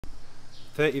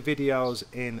30 videos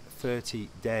in 30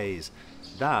 days.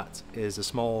 That is a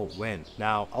small win.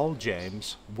 Now, old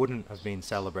James wouldn't have been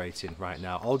celebrating right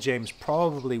now. Old James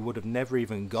probably would have never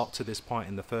even got to this point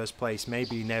in the first place.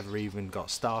 Maybe he never even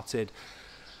got started.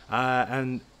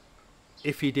 And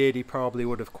if he did, he probably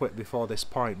would have quit before this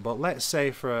point. But let's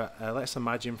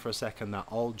imagine for a second that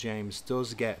old James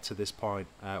does get to this point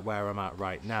where I'm at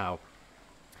right now.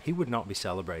 He would not be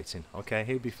celebrating, okay?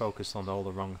 He'd be focused on all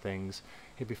the wrong things.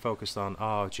 He'd be focused on,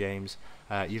 oh, James,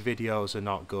 your videos are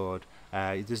not good.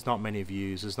 There's not many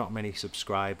views. There's not many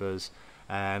subscribers.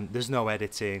 There's no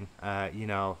editing. You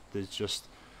know, there's just,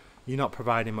 you're not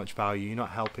providing much value. You're not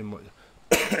helping much.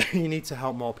 You need to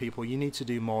help more people. You need to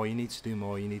do more. You need to do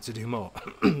more. You need to do more.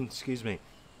 Excuse me.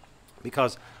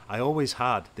 Because I always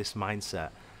had this mindset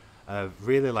of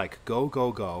really like go,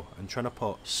 go, go, and trying to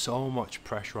put so much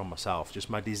pressure on myself. Just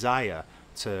my desire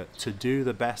to do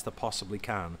the best I possibly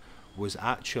can was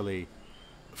actually,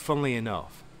 funnily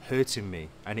enough, hurting me,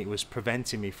 and it was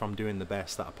preventing me from doing the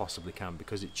best that I possibly can,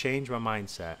 because it changed my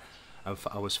mindset.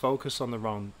 I was focused on the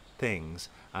wrong things,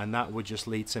 and that would just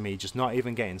lead to me just not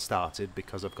even getting started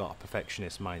because I've got a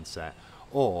perfectionist mindset,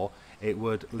 or it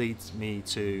would lead me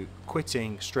to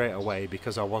quitting straight away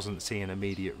because I wasn't seeing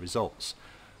immediate results.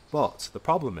 But the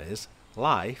problem is,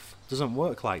 life doesn't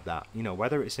work like that. You know,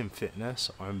 whether it's in fitness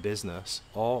or in business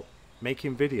or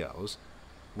making videos,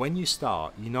 when you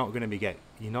start, you're not going to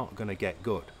get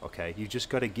good, okay? You just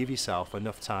got to give yourself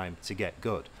enough time to get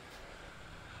good.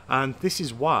 And this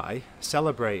is why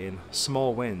celebrating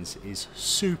small wins is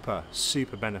super,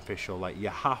 super beneficial. Like, you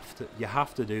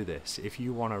have to do this if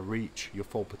you want to reach your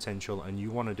full potential and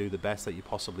you want to do the best that you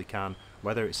possibly can,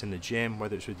 whether it's in the gym,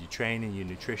 whether it's with your training, your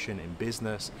nutrition, in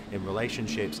business, in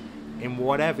relationships, in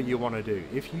whatever you want to do.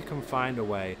 If you can find a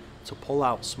way to pull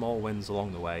out small wins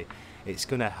along the way, it's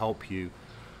going to help you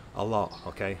a lot,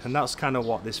 okay? And that's kind of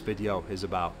what this video is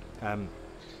about.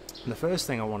 The first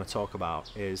thing I want to talk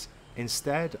about is,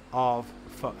 instead of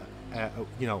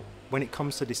you know, when it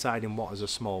comes to deciding what is a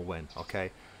small win,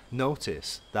 okay,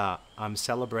 notice that I'm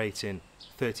celebrating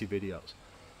 30 videos.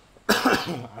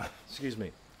 Excuse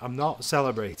me. I'm not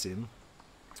celebrating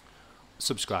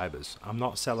subscribers. I'm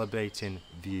not celebrating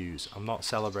views. I'm not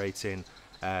celebrating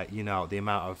you know, the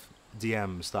amount of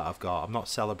DMs that I've got. I'm not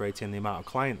celebrating the amount of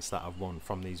clients that I've won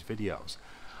from these videos.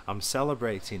 I'm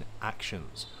celebrating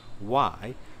actions.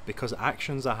 Why? Because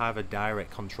actions I have a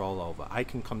direct control over. I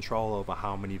can control over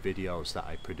how many videos that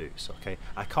I produce, okay?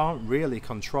 I can't really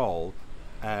control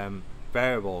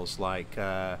variables like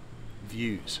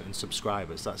views and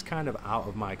subscribers. That's kind of out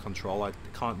of my control. I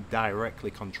can't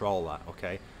directly control that,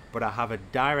 okay? But I have a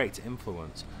direct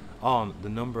influence on the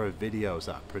number of videos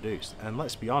that I produced. And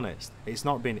let's be honest, it's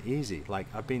not been easy. Like,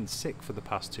 I've been sick for the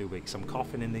past 2 weeks. I'm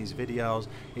coughing in these videos.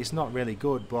 It's not really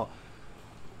good, but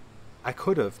I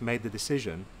could have made the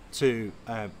decision to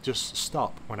just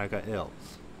stop when I got ill.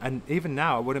 And even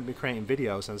now, I wouldn't be creating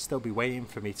videos, and I'd still be waiting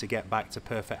for me to get back to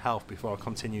perfect health before I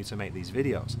continue to make these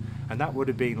videos. And that would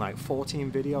have been like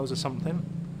 14 videos or something.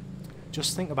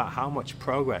 Just think about how much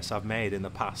progress I've made in the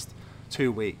past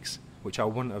 2 weeks, which I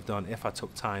wouldn't have done if I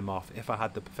took time off, if I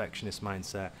had the perfectionist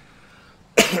mindset,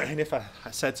 and if I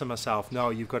said to myself,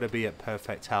 no, you've got to be at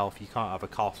perfect health, you can't have a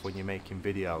cough when you're making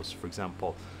videos, for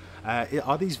example.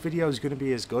 Are these videos going to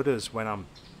be as good as when I'm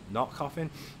not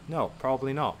coughing? No,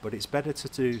 probably not, but it's better to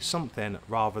do something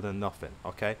rather than nothing,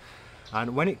 okay?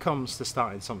 And when it comes to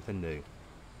starting something new,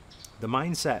 the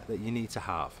mindset that you need to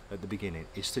have at the beginning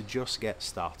is to just get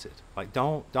started. Like,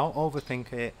 don't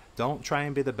overthink it, don't try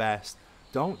and be the best,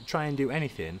 don't try and do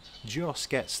anything, just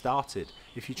get started.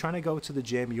 If you're trying to go to the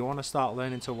gym, you want to start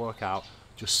learning to work out,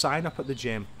 just sign up at the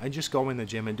gym and just go in the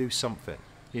gym and do something.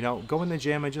 You know, go in the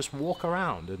gym and just walk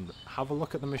around and have a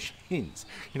look at the machines.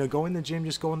 You know, go in the gym,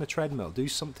 just go on the treadmill, do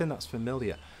something that's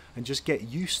familiar, and just get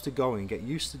used to going, get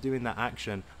used to doing that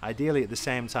action, ideally at the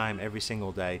same time every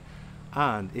single day.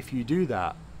 And if you do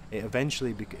that, it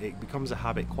eventually it becomes a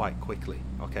habit quite quickly,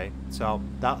 okay? So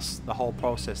that's the whole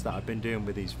process that I've been doing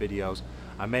with these videos.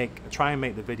 I try and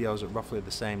make the videos at roughly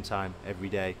the same time every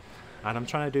day, and I'm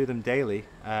trying to do them daily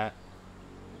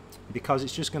because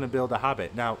it's just going to build a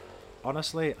habit. Now,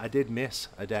 honestly, I did miss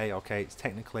a day, okay?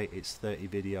 Technically it's 30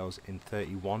 videos in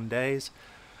 31 days,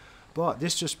 but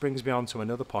this just brings me on to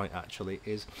another point, actually,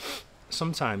 is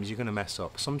sometimes you're going to mess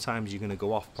up, sometimes you're going to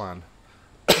go off plan.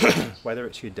 Whether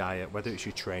it's your diet, whether it's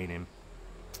your training,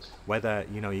 whether,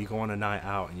 you know, you go on a night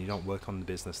out and you don't work on the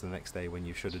business the next day when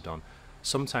you should have done.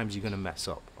 Sometimes you're going to mess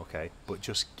up, okay? But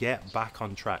just get back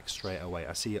on track straight away.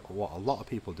 I see what a lot of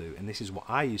people do, and this is what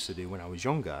I used to do when I was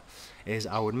younger, is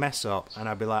I would mess up and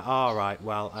I'd be like, all right,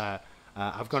 well,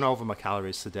 I've gone over my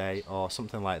calories today or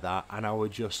something like that, and I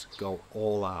would just go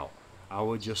all out. I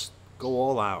would just go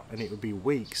all out, and it would be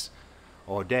weeks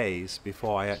or days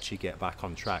before I actually get back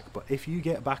on track. But if you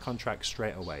get back on track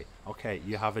straight away, okay,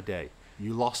 you have a day,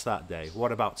 you lost that day,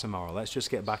 what about tomorrow? Let's just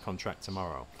get back on track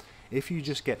tomorrow. If you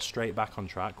just get straight back on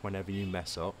track whenever you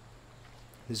mess up,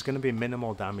 there's going to be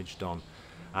minimal damage done.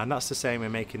 And that's the same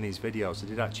in making these videos. I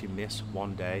did actually miss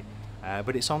one day,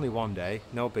 but it's only one day,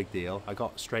 no big deal. I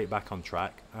got straight back on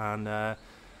track, and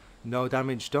no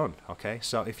damage done. Okay,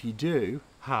 so if you do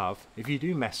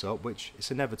mess up, which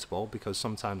is inevitable because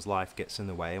sometimes life gets in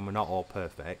the way and we're not all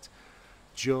perfect,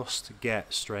 just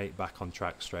get straight back on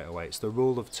track straight away. It's the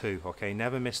rule of 2. Okay,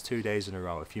 never miss 2 days in a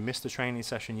row. If you missed a training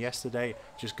session yesterday,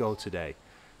 just go today.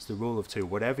 It's the rule of 2.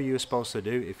 Whatever you're supposed to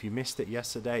do, if you missed it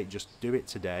yesterday, just do it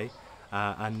today.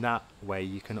 And that way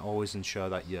you can always ensure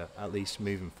that you're at least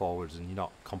moving forwards and you're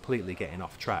not completely getting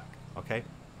off track. Okay.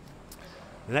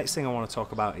 The next thing I want to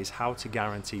talk about is how to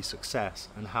guarantee success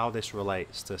and how this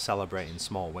relates to celebrating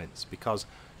small wins, because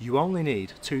you only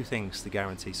need 2 things to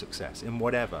guarantee success in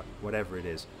whatever it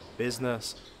is: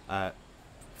 business,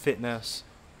 fitness,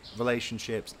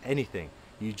 relationships, anything.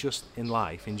 You just, in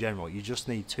life in general, you just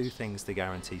need 2 things to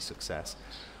guarantee success.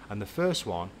 And the first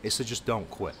one is to just don't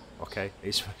quit. Okay,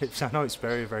 I know it's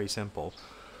very, very simple,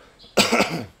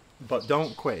 but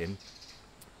don't quitting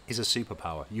is a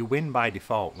superpower. You win by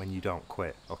default when you don't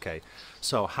quit. Okay,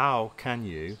 so how can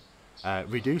you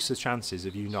reduce the chances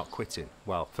of you not quitting?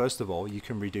 Well, first of all, you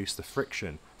can reduce the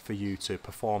friction for you to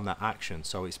perform that action,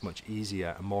 so it's much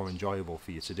easier and more enjoyable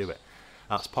for you to do it.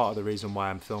 That's part of the reason why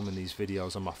I'm filming these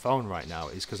videos on my phone right now,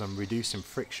 is because I'm reducing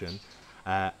friction.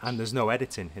 And there's no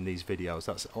editing in these videos.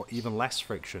 That's even less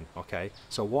friction. Okay,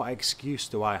 so what excuse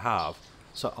do I have?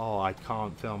 So, oh, I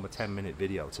can't film a 10-minute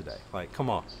video today. Like, come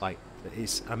on, like,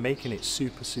 I'm making it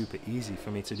super easy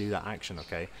for me to do that action.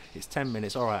 Okay, it's 10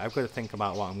 minutes. All right, I've got to think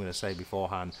about what I'm going to say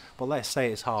beforehand, but let's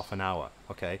say it's half an hour.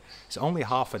 Okay, it's only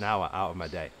half an hour out of my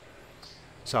day,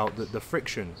 so the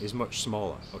friction is much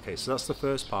smaller. Okay, so that's the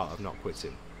first part of not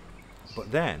quitting.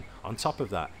 But then on top of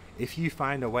that, if you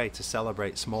find a way to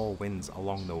celebrate small wins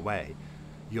along the way,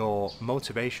 your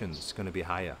motivation's going to be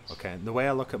higher. Okay, and the way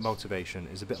I look at motivation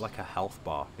is a bit like a health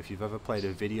bar. If you've ever played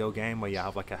a video game where you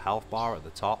have like a health bar at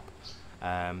the top,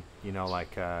 you know,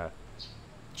 like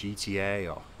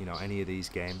GTA or, you know, any of these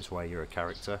games where you're a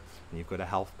character and you've got a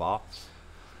health bar.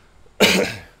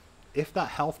 If that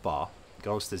health bar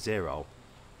goes to 0,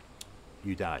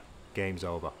 you die. Game's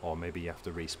over, or maybe you have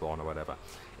to respawn or whatever.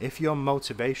 If your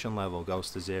motivation level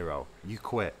goes to 0, you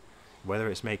quit. Whether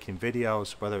it's making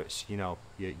videos, whether it's, you know,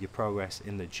 your progress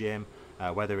in the gym,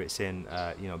 whether it's in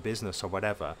you know, business or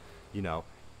whatever, you know,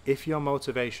 if your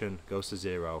motivation goes to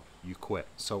 0, you quit.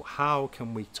 So how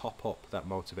can we top up that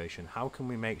motivation? How can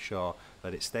we make sure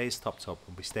that it stays topped up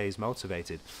and we stays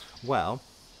motivated? Well,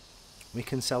 we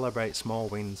can celebrate small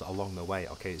wins along the way.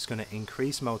 Okay, it's going to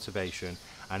increase motivation,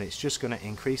 and it's just going to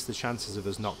increase the chances of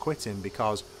us not quitting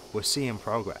because we're seeing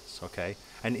progress. Okay,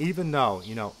 and even though,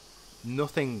 you know,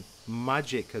 nothing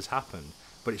magic has happened,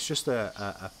 but it's just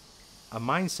a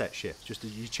mindset shift. Just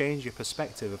you change your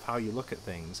perspective of how you look at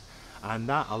things, and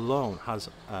that alone has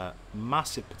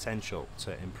massive potential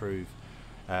to improve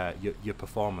your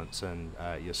performance and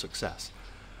your success.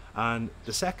 And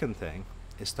the second thing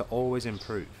is to always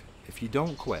improve. If you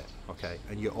don't quit, okay,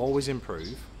 and you always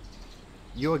improve,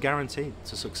 you are guaranteed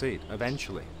to succeed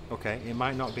eventually. Okay, it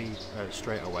might not be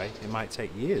straight away, it might take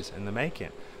years in the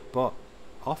making, but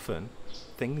often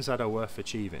things that are worth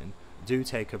achieving do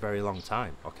take a very long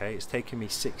time. Okay, it's taken me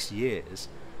 6 years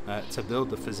to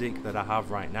build the physique that I have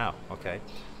right now. Okay,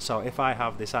 so if I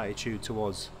have this attitude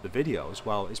towards the videos,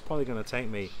 well, it's probably going to take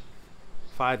me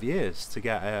 5 years to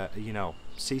get you know,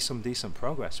 see some decent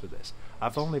progress with this.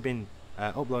 I've only been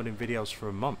uploading videos for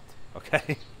a month.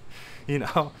 Okay, you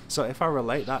know, so if I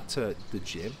relate that to the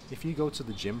gym, if you go to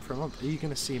the gym for a month, are you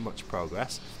going to see much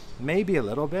progress? Maybe a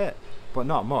little bit, but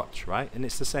not much, right? And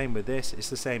it's the same with this, it's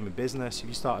the same in business. If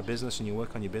you start a business and you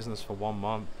work on your business for 1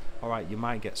 month, all right, you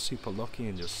might get super lucky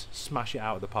and just smash it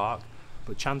out of the park,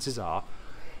 but chances are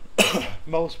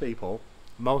most people,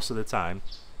 most of the time,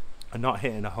 are not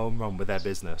hitting a home run with their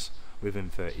business within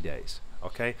 30 days.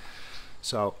 Okay,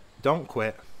 so don't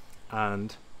quit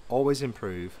and always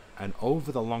improve, and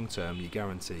over the long term you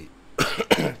guarantee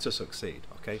to succeed.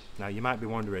 Okay, now you might be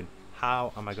wondering,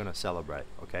 how am I going to celebrate?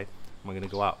 Okay, am I going to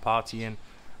go out partying?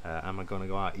 Am I going to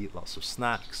go out eat lots of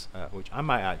snacks? Which I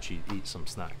might actually eat some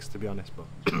snacks, to be honest, but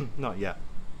not yet.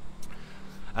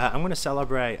 I'm going to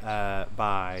celebrate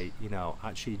by, you know,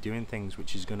 actually doing things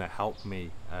which is going to help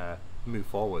me move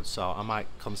forward. So I might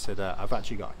consider, I've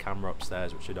actually got a camera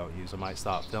upstairs which I don't use, I might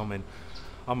start filming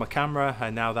on my camera,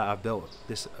 and now that I've built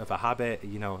this of a habit,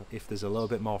 you know, if there's a little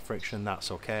bit more friction, that's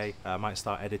okay. I might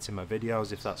start editing my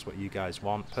videos if that's what you guys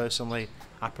want. Personally,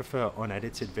 I prefer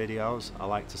unedited videos. I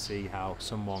like to see how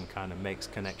someone kind of makes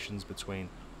connections between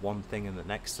one thing and the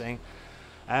next thing.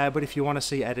 But if you want to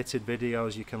see edited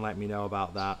videos, you can let me know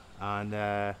about that.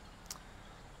 And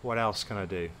what else can I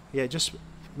do? Yeah,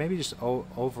 maybe just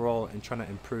overall in trying to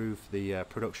improve the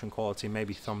production quality,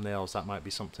 maybe thumbnails, that might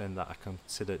be something that I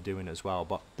consider doing as well.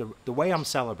 But the way I'm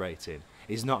celebrating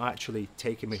is not actually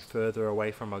taking me further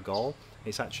away from my goal.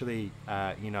 It's actually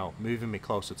you know, moving me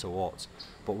closer towards.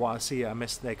 But what I see a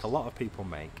mistake a lot of people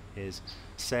make is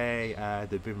say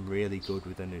they've been really good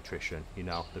with their nutrition, you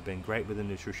know, they've been great with the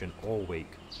nutrition all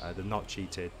week, they've not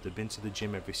cheated, they've been to the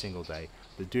gym every single day,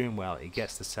 they're doing well, it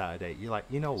gets to Saturday, you're like,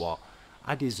 you know what,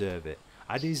 I deserve it.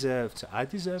 I deserve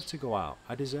to go out.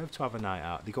 I deserve to have a night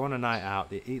out. They go on a night out,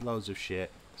 they eat loads of shit,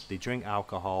 they drink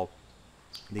alcohol,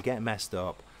 they get messed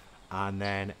up, and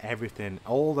then everything,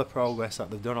 all the progress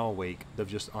that they've done all week, they've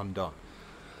just undone.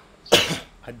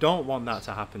 I don't want that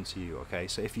to happen to you, okay?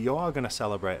 So if you are going to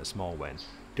celebrate a small win,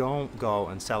 don't go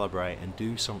and celebrate and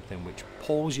do something which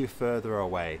pulls you further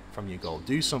away from your goal.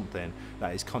 Do something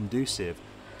that is conducive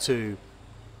to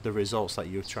the results that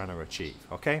you're trying to achieve,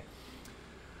 okay?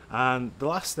 And the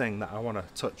last thing that I want to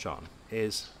touch on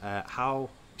is how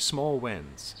small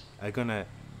wins are going to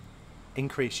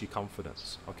increase your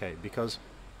confidence, okay? Because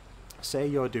say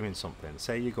you're doing something,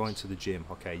 say you're going to the gym,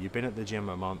 okay? You've been at the gym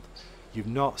a month, you've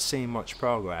not seen much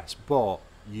progress, but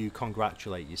you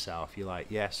congratulate yourself. You're like,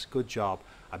 yes, good job.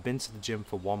 I've been to the gym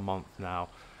for 1 month now.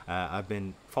 I've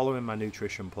been following my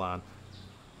nutrition plan.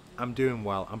 I'm doing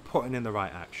well. I'm putting in the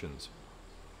right actions.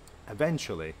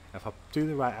 Eventually, if I do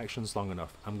the right actions long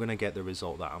enough, I'm going to get the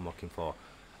result that I'm looking for.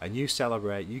 And you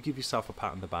celebrate, you give yourself a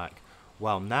pat on the back.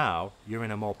 Well, now you're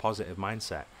in a more positive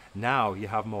mindset. Now you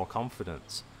have more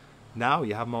confidence. Now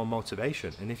you have more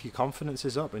motivation. And if your confidence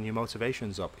is up and your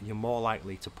motivation's up, you're more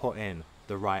likely to put in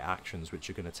the right actions which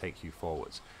are going to take you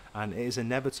forwards. And it is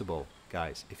inevitable,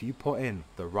 guys, if you put in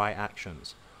the right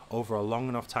actions over a long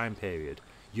enough time period,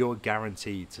 you're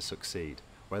guaranteed to succeed.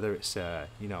 Whether it's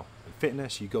you know,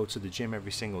 fitness, you go to the gym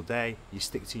every single day, you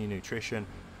stick to your nutrition,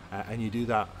 and you do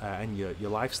that, and your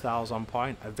lifestyle's on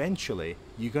point, eventually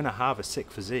you're going to have a sick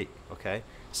physique, okay?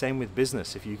 Same with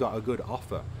business. If you got a good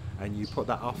offer and you put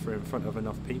that offer in front of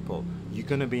enough people, you're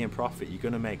going to be in profit, you're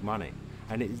going to make money.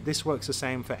 And this works the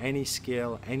same for any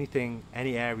skill, anything,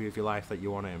 any area of your life that you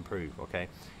want to improve, okay?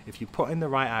 If you put in the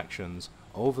right actions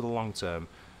over the long term,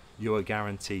 you are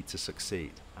guaranteed to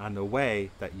succeed. And the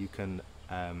way that you can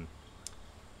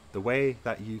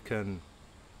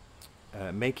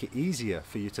make it easier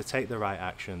for you to take the right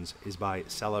actions is by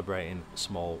celebrating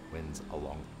small wins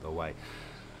along the way.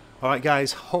 Alright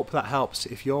guys, hope that helps.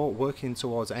 If you're working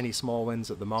towards any small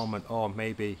wins at the moment, or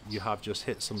maybe you have just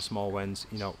hit some small wins,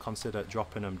 you know, consider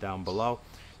dropping them down below.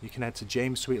 You can head to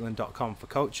jamessweetland.com for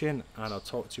coaching, and I'll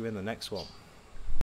talk to you in the next one.